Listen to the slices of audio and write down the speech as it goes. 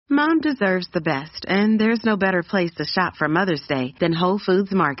Mom deserves the best, and there's no better place to shop for Mother's Day than Whole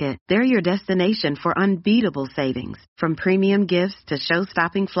Foods Market. They're your destination for unbeatable savings, from premium gifts to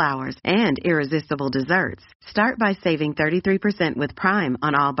show-stopping flowers and irresistible desserts. Start by saving 33% with Prime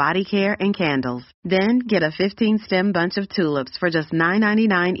on all body care and candles. Then get a 15-stem bunch of tulips for just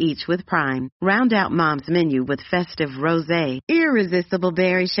 $9.99 each with Prime. Round out Mom's menu with festive rosé, irresistible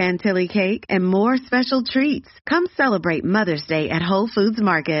berry chantilly cake, and more special treats. Come celebrate Mother's Day at Whole Foods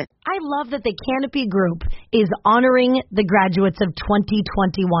Market. I love that the Canopy Group is honoring the graduates of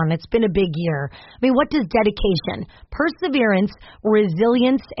 2021. It's been a big year. I mean, what does dedication, perseverance,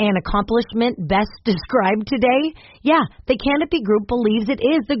 resilience, and accomplishment best describe today? Yeah, the Canopy Group believes it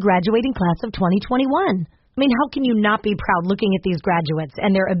is the graduating class of 2021. I mean, how can you not be proud looking at these graduates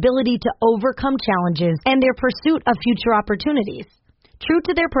and their ability to overcome challenges and their pursuit of future opportunities? True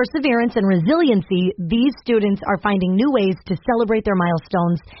to their perseverance and resiliency, these students are finding new ways to celebrate their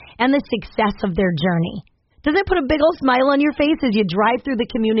milestones and the success of their journey. Does it put a big old smile on your face as you drive through the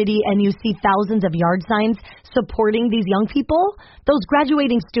community and you see thousands of yard signs supporting these young people? Those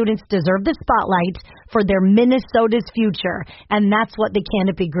graduating students deserve the spotlight for their Minnesota's future, and that's what the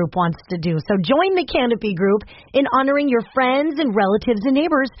Canopy Group wants to do. So join the Canopy Group in honoring your friends and relatives and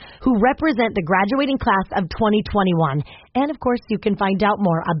neighbors who represent the graduating class of 2021. And, of course, you can find out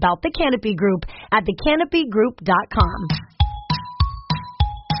more about the Canopy Group at thecanopygroup.com.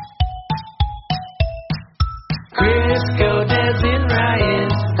 Crisco, Des, and Ryan.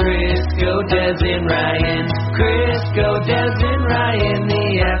 Crisco, Des, and Ryan. Crisco, Des, and Ryan.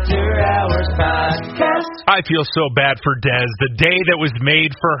 The After Hours Podcast. I feel so bad for Des. The day that was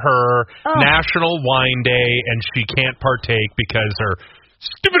made for her, National Wine Day, and she can't partake because her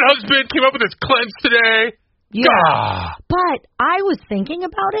stupid husband came up with this cleanse today. Yeah. Gah. But I was thinking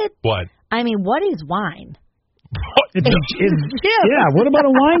about it. What? I mean, what is wine? Yeah, what about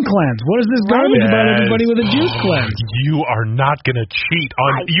a wine cleanse? What is this garbage about everybody with a juice cleanse? You are not going to cheat.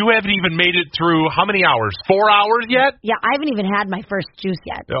 You haven't even made it through how many hours? 4 hours yet? Yeah, I haven't even had my first juice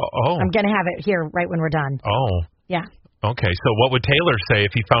yet. Oh. I'm going to have it here right when we're done. Oh. Yeah. Okay, so what would Taylor say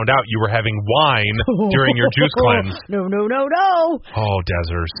if he found out you were having wine during your juice cleanse? No. Oh,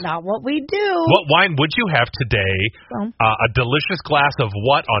 Desers. Not what we do. What wine would you have today? A delicious glass of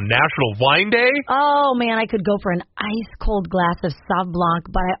what on National Wine Day? Oh, man, I could go for an ice-cold glass of Sauv Blanc,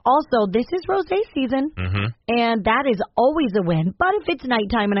 but this is rosé season, and that is always a win. But if it's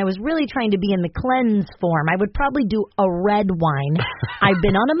nighttime and I was really trying to be in the cleanse form, I would probably do a red wine. I've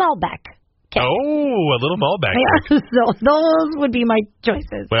been on a Malbec. Oh, a little Malbec. Yeah, so those would be my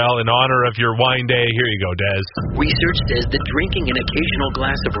choices. Well, in honor of your wine day, here you go, Des. Research says that drinking an occasional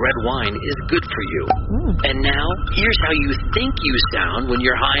glass of red wine is good for you. And now, here's how you think you sound when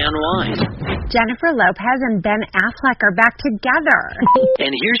you're high on wine. Jennifer Lopez and Ben Affleck are back together.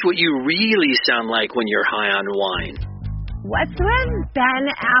 And here's what you really sound like when you're high on wine. What's with Ben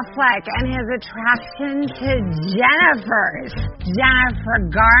Affleck and his attraction to Jennifers? Jennifer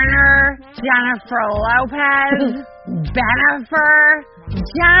Garner, Jennifer Lopez, Jennifer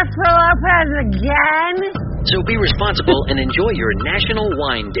Lopez again? So be responsible and enjoy your National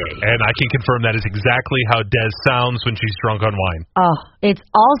Wine Day. And I can confirm that is exactly how Des sounds when she's drunk on wine. Oh, it's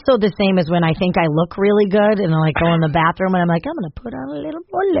also the same as when I think I look really good and I go in the bathroom and I'm like, I'm going to put on a little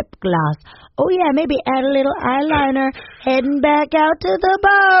more lip gloss. Oh, yeah, maybe add a little eyeliner. Heading back out to the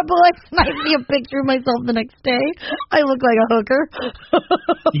bar, boys. I see a picture of myself the next day. I look like a hooker.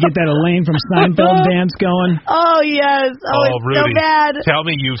 You get that Elaine from Seinfeld dance going? Oh, yes. Oh, it's Rudy, so bad. Tell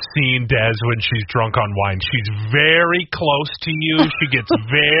me you've seen Des when she's drunk on wine. She's very close to you. She gets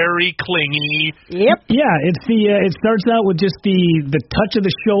very clingy. Yep. Yeah, it's it starts out with just the touch of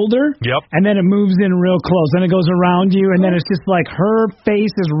the shoulder. Yep. And then it moves in real close. Then it goes around you, and then it's just like her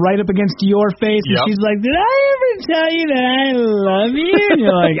face is right up against your face, and she's like, "Did I ever tell you that I love you?" And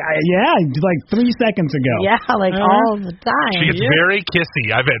you're like, "Yeah, like 3 seconds ago." Yeah, like all the time. She gets very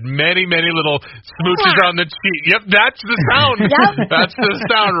kissy. I've had many little smooches on the cheek. Yep, that's the sound. That's the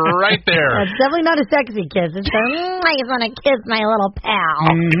sound right there. It's definitely not a sexy kiss. It's I just want to kiss my little pal.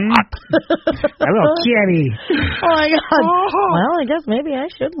 A little kitty. Oh, my God. Well, I guess maybe I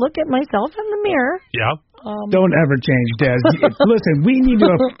should look at myself in the mirror. Yeah. Don't ever change, Des. Listen, we need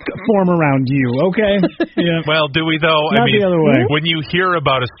to form around you, okay? Yeah. Well, do we, though? Not the other way. When you hear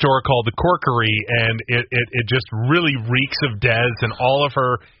about a store called The Corkery, and it just really reeks of Des and all of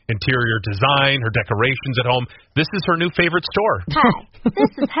her interior design, her decorations at home, this is her new favorite store. Hi, this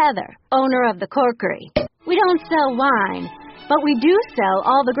is Heather, owner of The Corkery. We don't sell wine, but we do sell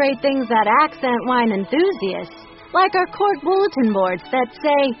all the great things that accent wine enthusiasts, like our cork bulletin boards that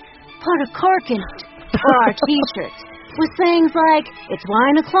say, "Put a cork in it," or our T-shirts with sayings like, "It's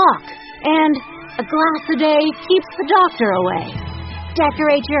wine o'clock," and "A glass a day keeps the doctor away."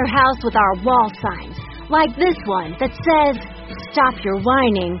 Decorate your house with our wall signs, like this one that says, "Stop your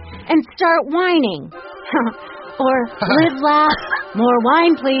whining and start whining." Or, "Live, laugh, more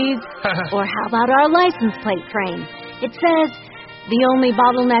wine, please." Or how about our license plate frame? It says, "The only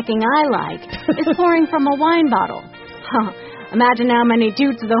bottlenecking I like is pouring from a wine bottle." Imagine how many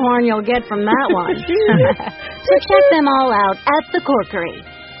toots of the horn you'll get from that one. So check them all out at the Corkery.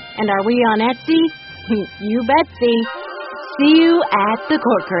 And are we on Etsy? You betsy. See you at the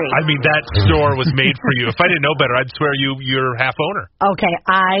Corkery. I mean, that store was made for you. If I didn't know better, I'd swear you're half owner. Okay,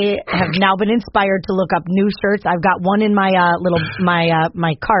 I have now been inspired to look up new shirts. I've got one in my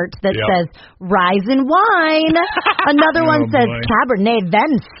my cart that says "Rise and Wine." Another one says "Cabernet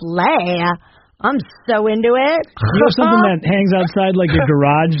then Slay." I'm so into it. You have something that hangs outside like your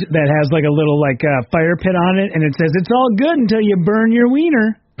garage that has like a little fire pit on it, and it says "It's all good until you burn your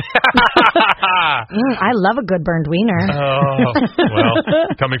wiener." I love a good burned wiener. Oh, well,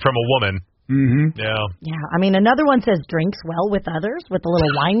 coming from a woman. Mm-hmm. Yeah. Yeah, I mean, another one says "Drinks well with others" with a little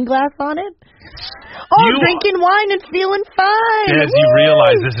wine glass on it. Oh, drinking wine and feeling fine. As you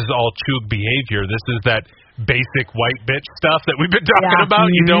realize, this is all chug behavior. This is that basic white bitch stuff that we've been talking about.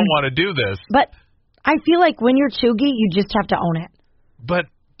 You don't want to do this. But I feel like when you're chuggy, you just have to own it. But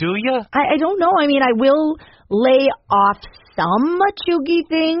do you? I don't know. I mean, I will lay off some chuggy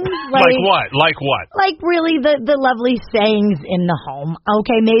things. Like what? Like what? Like really the lovely sayings in the home.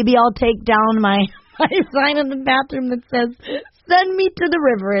 Okay, maybe I'll take down my sign in the bathroom that says, "Send me to the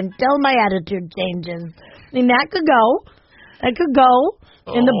river until my attitude changes." I mean, that could go. That could go.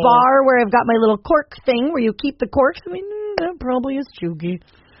 In the bar where I've got my little cork thing where you keep the corks. I mean, that probably is chuggy.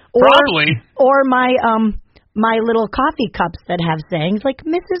 Probably. Or my my little coffee cups that have sayings like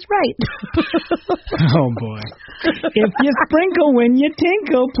 "Mrs. Right." Oh, boy. "If you sprinkle when you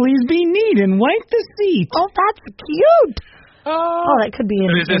tinkle, please be neat and wipe the seat." Oh, that's cute. Oh, that could be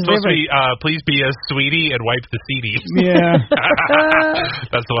in Is it supposed to be, "Please be a sweetie and wipe the seedy"? Yeah.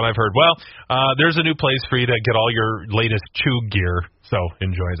 That's the one I've heard. Well, there's a new place for you to get all your latest chug gear, so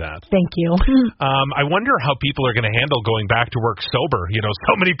enjoy that. Thank you. I wonder how people are going to handle going back to work sober. You know,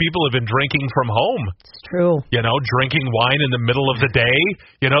 so many people have been drinking from home. It's true. You know, drinking wine in the middle of the day.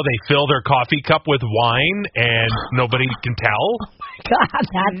 You know, they fill their coffee cup with wine and nobody can tell. Oh, my God,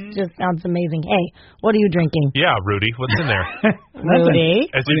 that just sounds amazing. Hey, what are you drinking? Yeah, Rudy, what's in there?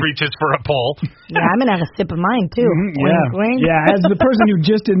 Rudy. As he reaches for a pull. Yeah, I'm going to have a sip of mine, too. Yeah. Wink, wink. Yeah, as the person who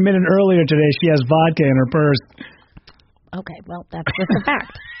just admitted earlier today, she has vodka in her purse. Okay, well, that's just a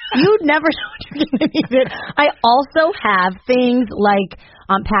fact. You'd never know what you're going to eat. I also have things like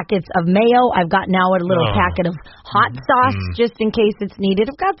packets of mayo. I've got now a little packet of hot sauce just in case it's needed.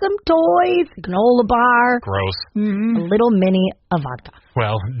 I've got some toys, a granola bar. Gross. A little mini of vodka.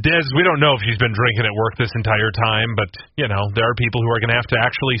 Well, Des, we don't know if she's been drinking at work this entire time, but, you know, there are people who are going to have to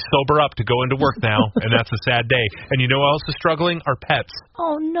actually sober up to go into work now, and that's a sad day. And you know what else is struggling? Our pets.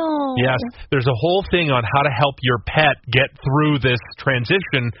 Oh, no. Yes, there's a whole thing on how to help your pet get through this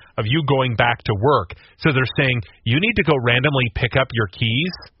transition of you going back to work. So they're saying you need to go randomly pick up your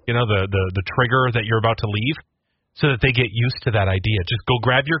keys, you know, the trigger that you're about to leave, so that they get used to that idea. Just go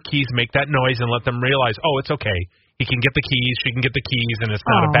grab your keys, make that noise, and let them realize, oh, it's okay. He can get the keys, she can get the keys, and it's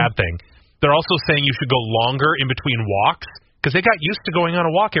not a bad thing. They're also saying you should go longer in between walks because they got used to going on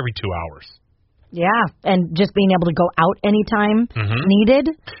a walk every 2 hours. Yeah, and just being able to go out anytime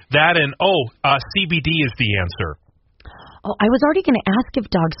needed. That and, CBD is the answer. Oh, I was already going to ask if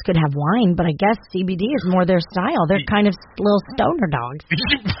dogs could have wine, but I guess CBD is more their style. They're kind of little stoner dogs.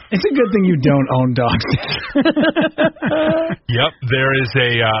 It's a good thing you don't own dogs. Yep, there is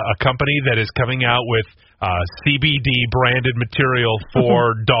a company that is coming out with CBD branded material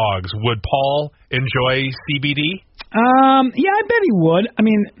for dogs. Would Paul enjoy CBD? Yeah, I bet he would. I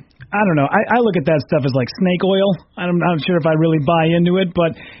mean, I don't know. I look at that stuff as like snake oil. I'm not sure if I really buy into it,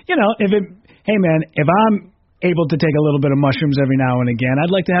 but you know, hey man, if I'm able to take a little bit of mushrooms every now and again,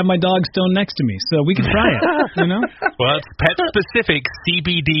 I'd like to have my dog stone next to me, so we can try it. You know? Well, it's pet-specific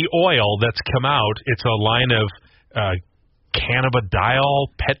CBD oil that's come out. It's a line of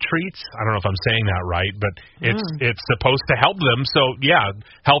cannabidiol pet treats. I don't know if I'm saying that right, but it's supposed to help them. So yeah,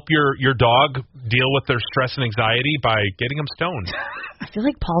 help your dog deal with their stress and anxiety by getting them stoned. I feel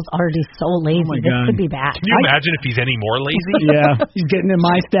like Paul's already so lazy. Oh my this God. could be bad. Can you imagine if he's any more lazy? Yeah, he's getting in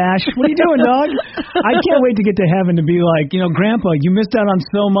my stash. What are you doing, dog? I can't wait to get to heaven to be like, you know, Grandpa, you missed out on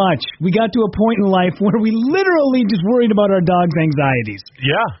so much. We got to a point in life where we literally just worried about our dog's anxieties.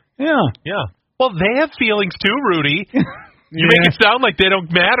 Yeah. Yeah. Yeah. Well, they have feelings too, Rudy. You make it sound like they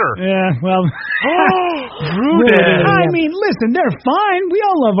don't matter. Yeah, well. Rudin. I mean, listen, they're fine. We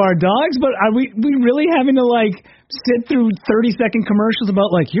all love our dogs, but are we really having to, sit through 30-second commercials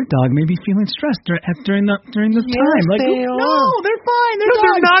about, your dog may be feeling stressed during this time? They are. No, they're fine.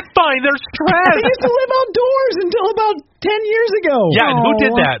 They're not fine. They're stressed. They used to live outdoors until about 10 years ago. Yeah, and who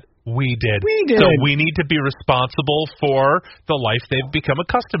did that? We did. We did. So we need to be responsible for the life they've become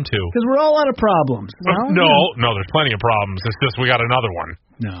accustomed to. Because we're all out of problems. No, there's plenty of problems. It's just we got another one.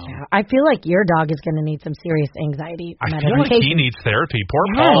 No. Yeah, I feel like your dog is going to need some serious anxiety I feel like he needs therapy. Poor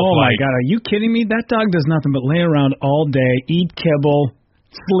Paul. Oh, my God. Are you kidding me? That dog does nothing but lay around all day, eat kibble,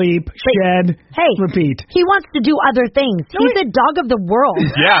 sleep, shed, repeat. He wants to do other things. He's a dog of the world.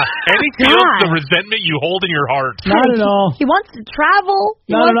 Yeah, and he feels the resentment you hold in your heart. Not at all. He wants to travel.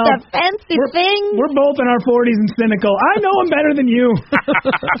 He Not wants at all. that fancy thing. We're both in our 40s and cynical. I know him better than you.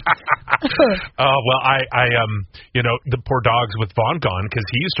 The poor dogs with Vaughn gone because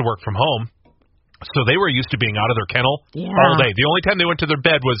he used to work from home. So they were used to being out of their kennel all day. The only time they went to their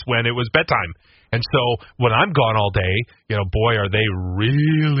bed was when it was bedtime. And so when I'm gone all day, boy, are they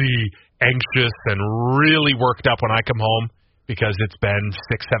really anxious and really worked up when I come home because it's been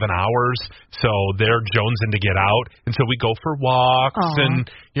 6-7 hours. So they're jonesing to get out. And so we go for walks and,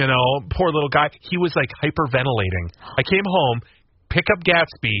 poor little guy, he was hyperventilating. I came home, pick up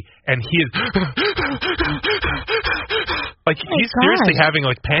Gatsby, and he is he's seriously having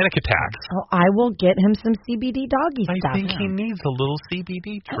panic attacks. Oh, I will get him some CBD doggy stuff. I think he needs a little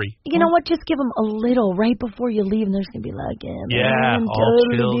CBD treat. You know what? Just give him a little right before you leave, and there's going to be all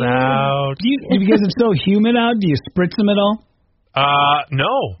chilled out. Because it's so humid out, do you spritz them at all?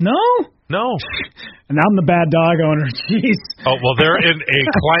 No. No? And I'm the bad dog owner. Jeez. Oh, well, they're in a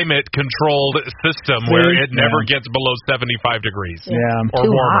climate-controlled system where it never gets below 75 degrees. Yeah. Or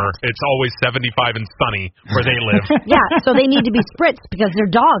warmer. It's always 75 and sunny where they live. Yeah, so they need to be spritzed because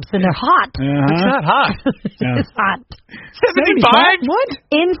they're dogs and they're hot. It's not hot. It's hot. 75? What?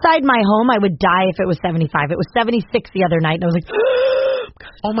 Inside my home, I would die if it was 75. It was 76 the other night, and I was like,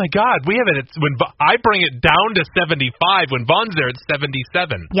 oh, my God. We have it. When I bring it down to 75. When Vaughn's there, it's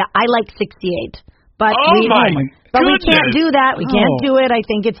 77. Yeah, I like 68. But we can't do that. We can't do it. I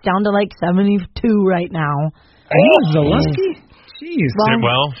think it's down to 72 right now. Oh, Zaleski? Jeez.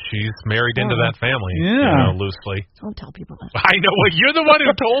 Well, she's married into that family, loosely. Don't tell people that. I know. Well, you're the one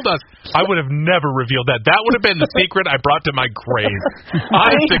who told us. I would have never revealed that. That would have been the secret I brought to my grave.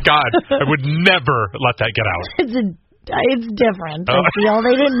 Honest to God, I would never let that get out. It's different. I feel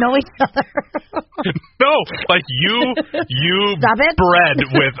they didn't know each other. No, you bred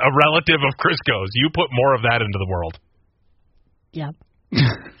with a relative of Crisco's. You put more of that into the world. Yep.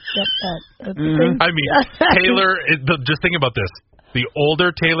 I mean, Taylor, just think about this. The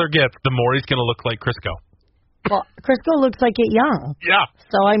older Taylor gets, the more he's going to look like Crisco. Well, Crisco looks like it young. Yeah.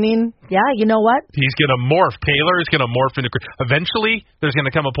 So, you know what? He's going to morph. Taylor is going to morph into Eventually, there's going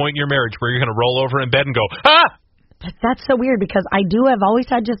to come a point in your marriage where you're going to roll over in bed and go, ah! That's so weird because I've always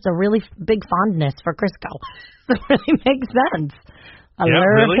had just a really big fondness for Crisco. It really makes sense. I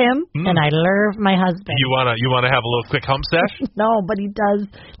love him and I love my husband. You wanna have a little quick hump sesh? No, but he does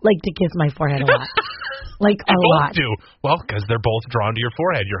like to kiss my forehead a lot. A lot. Both do. Well, because they're both drawn to your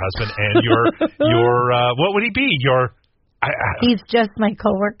forehead, your husband and your what would he be? He's just my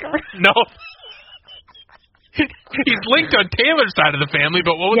coworker. No. He's linked on Taylor's side of the family,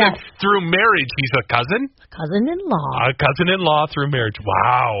 but what was it? Through marriage, he's a cousin? Cousin-in-law. A cousin-in-law through marriage.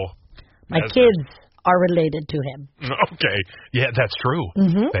 Wow. My kids are related to him. Okay. Yeah, that's true.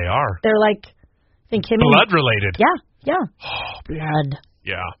 Mm-hmm. They are. They're think him blood related. Yeah. Blood.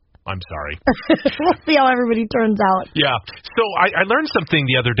 Yeah. I'm sorry. We'll see how everybody turns out. Yeah. So I learned something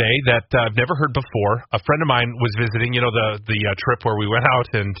the other day that I've never heard before. A friend of mine was visiting, the trip where we went out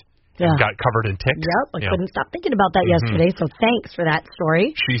and got covered in ticks. Yep, I couldn't stop thinking about that yesterday, so thanks for that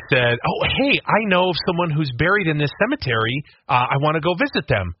story. She said, hey, I know of someone who's buried in this cemetery. I want to go visit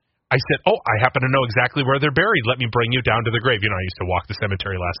them. I said, I happen to know exactly where they're buried. Let me bring you down to the grave. I used to walk the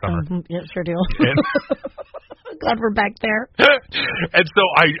cemetery last summer. Yeah, sure do. Glad we're back there. And so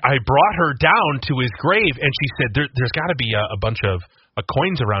I brought her down to his grave, and she said, there's got to be a bunch of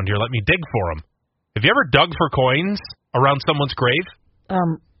coins around here. Let me dig for them. Have you ever dug for coins around someone's grave?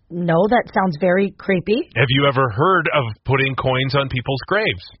 No, that sounds very creepy. Have you ever heard of putting coins on people's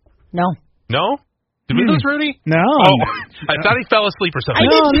graves? No. No? Did we lose Rudy? No. Oh, I thought he fell asleep or something.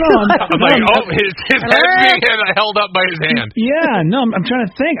 No. I'm like, his head's being held up by his hand. Yeah, no, I'm trying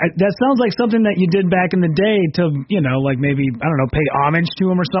to think. That sounds like something that you did back in the day to, like maybe, I don't know, pay homage to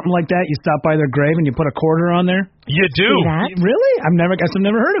him or something like that. You stop by their grave and you put a quarter on there. You do. Really? I've never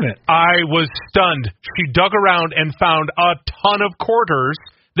heard of it. I was stunned. She dug around and found a ton of quarters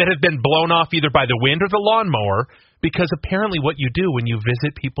that have been blown off either by the wind or the lawnmower. Because apparently what you do when you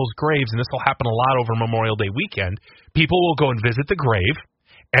visit people's graves, and this will happen a lot over Memorial Day weekend, people will go and visit the grave,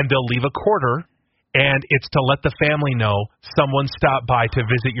 and they'll leave a quarter, and it's to let the family know someone stopped by to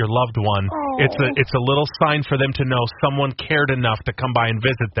visit your loved one. Oh. It's a little sign for them to know someone cared enough to come by and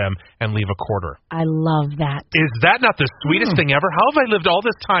visit them and leave a quarter. I love that. Is that not the sweetest thing ever? How have I lived all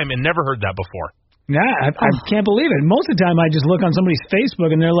this time and never heard that before? Yeah, I can't believe it. Most of the time I just look on somebody's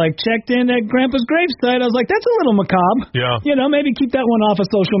Facebook and they're like, checked in at Grandpa's gravesite. I was like, that's a little macabre. Yeah. Maybe keep that one off of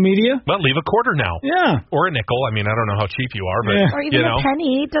social media. Well, leave a quarter now. Yeah. Or a nickel. I mean, I don't know how cheap you are, but, Or even a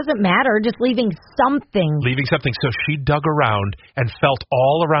penny. It doesn't matter. Just leaving something. So she dug around and felt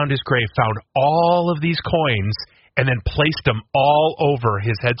all around his grave, found all of these coins, and then placed them all over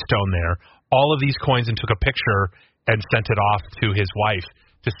his headstone there. All of these coins, and took a picture and sent it off to his wife.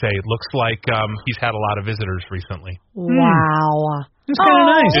 To say, it looks like he's had a lot of visitors recently. Wow. It's kind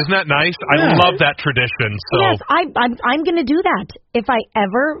of nice. Isn't that nice? Yeah. I love that tradition. So. Yes, I'm going to do that if I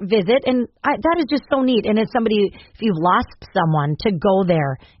ever visit, and that is just so neat. And as somebody, if you've lost someone, to go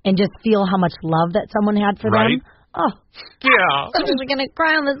there and just feel how much love that someone had for them. Oh, yeah. I'm just going to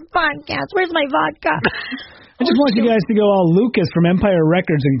cry on this podcast. Where's my vodka? I just want you guys to go all Lucas from Empire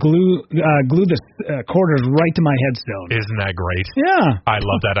Records and glue the quarters right to my headstone. Isn't that great? Yeah. I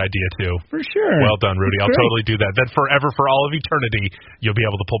love that idea, too. For sure. Well done, Rudy. I'll totally do that. Then forever, for all of eternity, you'll be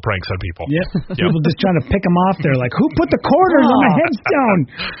able to pull pranks on people. Yep. People just trying to pick them off there, like, who put the quarters on my headstone?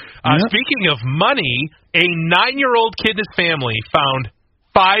 Speaking of money, a 9-year-old kid and his family found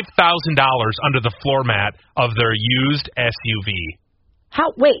 $5,000 under the floor mat of their used SUV.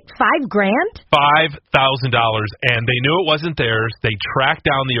 Wait, $5,000? $5,000, and they knew it wasn't theirs. They tracked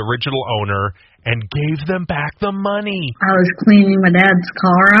down the original owner and gave them back the money. I was cleaning my dad's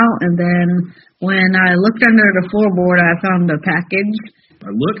car out, and then when I looked under the floorboard, I found a package.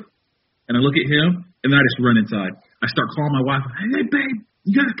 I look at him, and then I just run inside. I start calling my wife, hey, babe,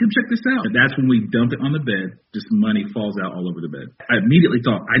 you got to come check this out. And that's when we dump it on the bed. Just money falls out all over the bed. I immediately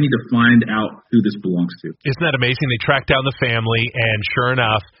thought, I need to find out who this belongs to. Isn't that amazing? They tracked down the family, and sure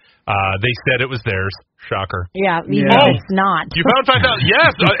enough, they said it was theirs. Shocker. Yeah, it's not. You found $5,000? Yes.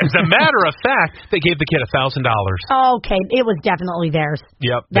 As a matter of fact, they gave the kid $1,000. Okay, it was definitely theirs.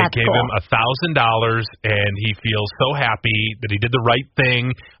 Yep, they gave him $1,000, and he feels so happy that he did the right thing.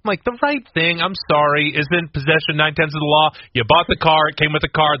 I'm like, the right thing? I'm sorry. Isn't possession 9/10 of the law? You bought the car. It came with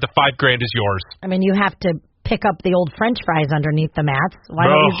the car. The $5,000 is yours. I mean, you have to pick up the old French fries underneath the mats. Why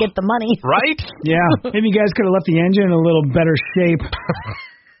don't you get the money? Right? Yeah. Maybe you guys could have left the engine in a little better shape.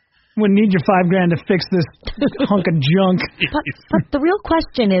 Wouldn't need your $5,000 to fix this hunk of junk. But the real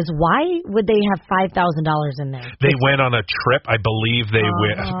question is, why would they have $5,000 in there? They went on a trip. I believe they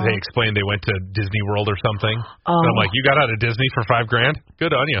they explained they went to Disney World or something. And I'm like, you got out of Disney for $5,000?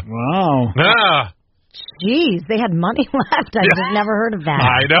 Good on you. Wow. Jeez, they had money left. I just never heard of that.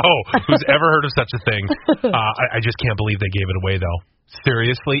 I know. Who's ever heard of such a thing? I just can't believe they gave it away, though.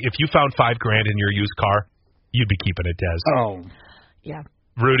 Seriously, if you found $5,000 in your used car, you'd be keeping it, Des. Oh. Yeah.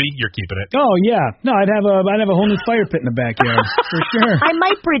 Rudy, you're keeping it. Oh yeah, no, I'd have a whole new fire pit in the backyard for sure. I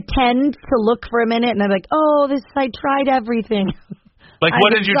might pretend to look for a minute, and I'm like, I tried everything. Like,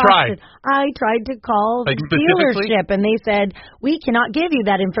 what did you try? I tried to call the dealership, and they said, we cannot give you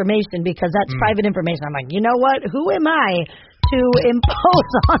that information because that's private information. I'm like, you know what? Who am I to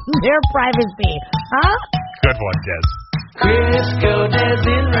impose on their privacy? Huh? Good one, Des. Crisco, Des,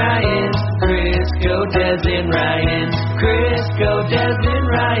 and Ryan. Crisco, Des, and Ryan. Crisco, Des, and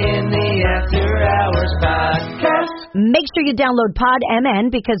Ryan. The After Hours Podcast. Make sure you download PodMN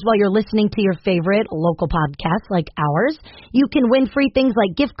because while you're listening to your favorite local podcasts like ours, you can win free things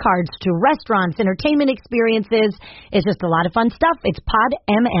like gift cards to restaurants, entertainment experiences. It's just a lot of fun stuff. It's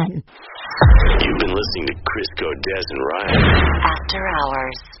PodMN. You've been listening to Crisco, Des, and Ryan. After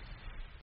Hours.